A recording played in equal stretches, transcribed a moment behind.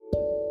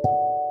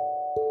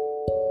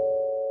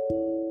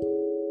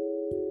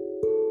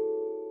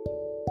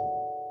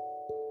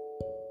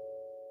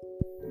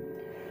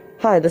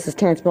Hi, this is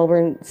Terrance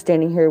Milburn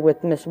standing here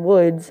with Miss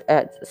Woods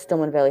at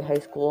Stillman Valley High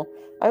School.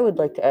 I would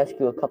like to ask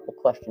you a couple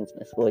questions,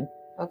 Miss Wood.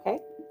 Okay.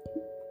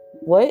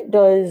 What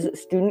does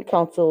student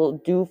council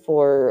do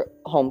for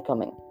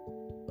homecoming?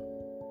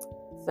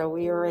 So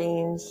we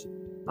arrange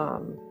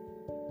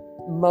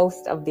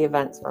most of the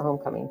events for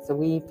homecoming. So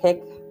we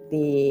pick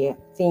the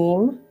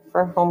theme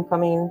for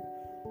homecoming.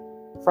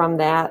 From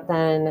that,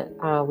 then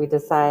we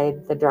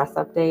decide the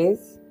dress-up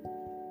days.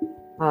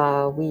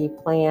 We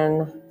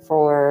plan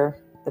for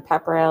the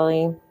pep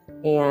rally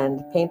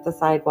and paint the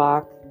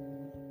sidewalk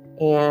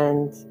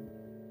and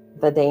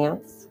the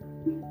dance.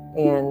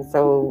 And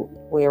so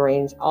we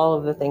arrange all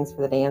of the things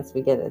for the dance.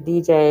 We get a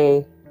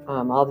DJ,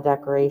 all the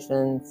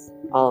decorations,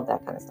 all of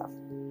that kind of stuff.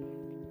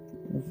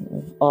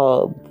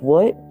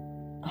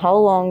 How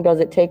long does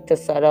it take to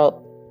set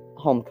up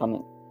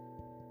homecoming?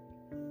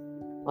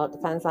 Well, it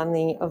depends on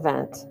the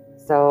event.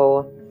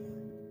 So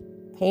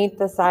paint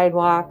the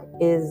sidewalk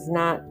is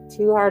not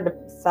too hard to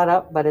set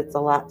up, but it's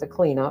a lot to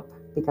clean up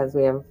because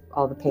we have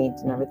all the paint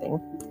and everything.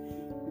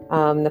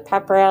 The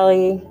pep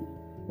rally,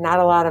 not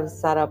a lot of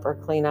setup or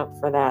cleanup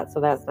for that, so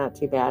that's not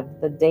too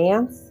bad. The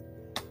dance,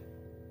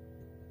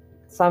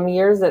 some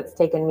years it's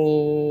taken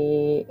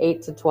me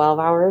 8 to 12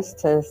 hours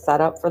to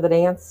set up for the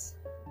dance.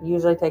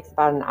 Usually takes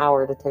about an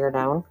hour to tear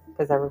down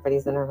because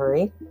everybody's in a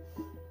hurry.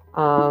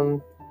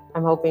 I'm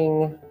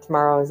hoping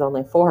tomorrow is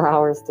only 4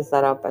 hours to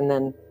set up and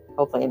then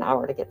hopefully an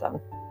hour to get done.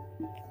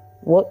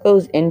 What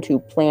goes into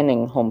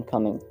planning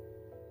homecoming?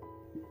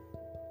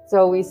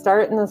 So we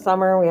start in the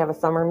summer. We have a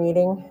summer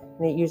meeting,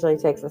 and it usually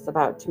takes us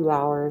about 2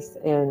 hours,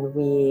 and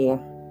we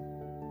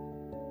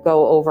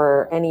go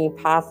over any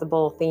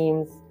possible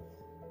themes.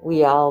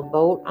 We all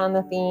vote on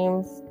the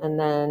themes, and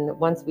then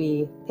once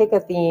we pick a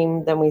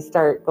theme, then we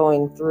start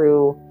going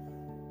through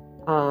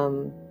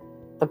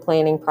the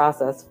planning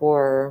process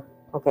for,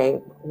 okay,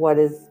 what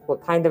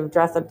kind of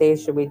dress-up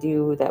days should we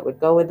do that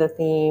would go with the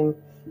theme?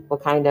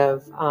 What kind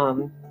of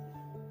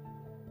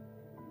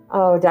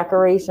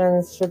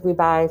decorations should we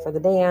buy for the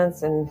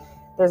dance? And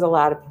there's a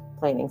lot of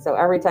planning. So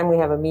every time we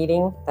have a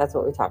meeting, that's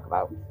what we talk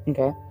about.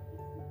 Okay.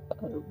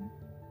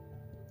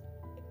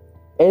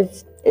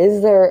 Is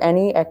there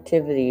any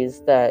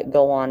activities that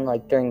go on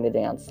like during the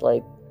dance,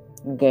 like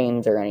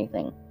games or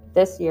anything?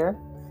 This year.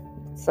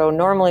 So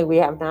normally we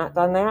have not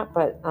done that,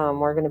 but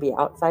we're going to be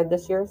outside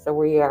this year. So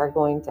we are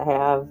going to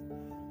have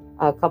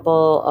a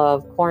couple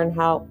of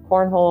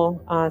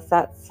cornhole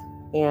sets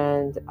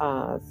and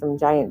some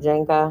giant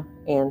Jenga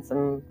and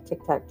some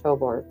tic-tac-toe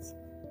boards.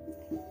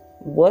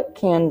 What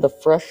can the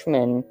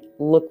freshmen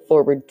look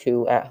forward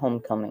to at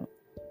homecoming?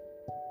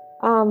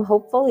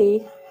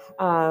 Hopefully,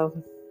 the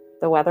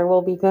weather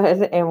will be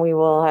good and we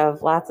will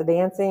have lots of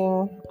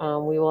dancing.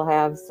 We will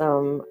have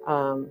some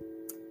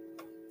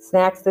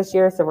snacks this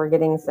year, so we're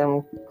getting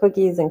some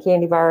cookies and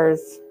candy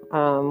bars.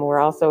 We're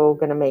also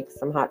going to make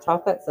some hot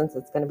chocolate since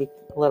it's going to be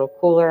a little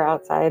cooler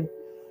outside.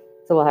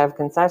 So we'll have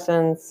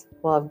concessions,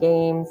 we'll have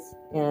games,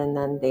 and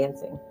then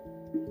dancing.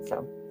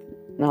 So,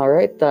 all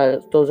right,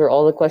 those are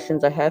all the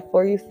questions I have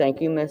for you.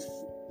 Thank you, Miss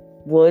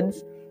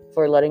Woods,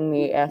 for letting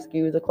me ask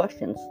you the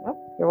questions. Oh,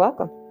 you're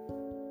welcome.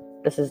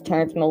 This is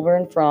Terrance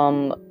Milburn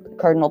from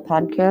Cardinal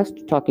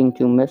Podcast talking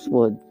to Miss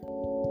Woods.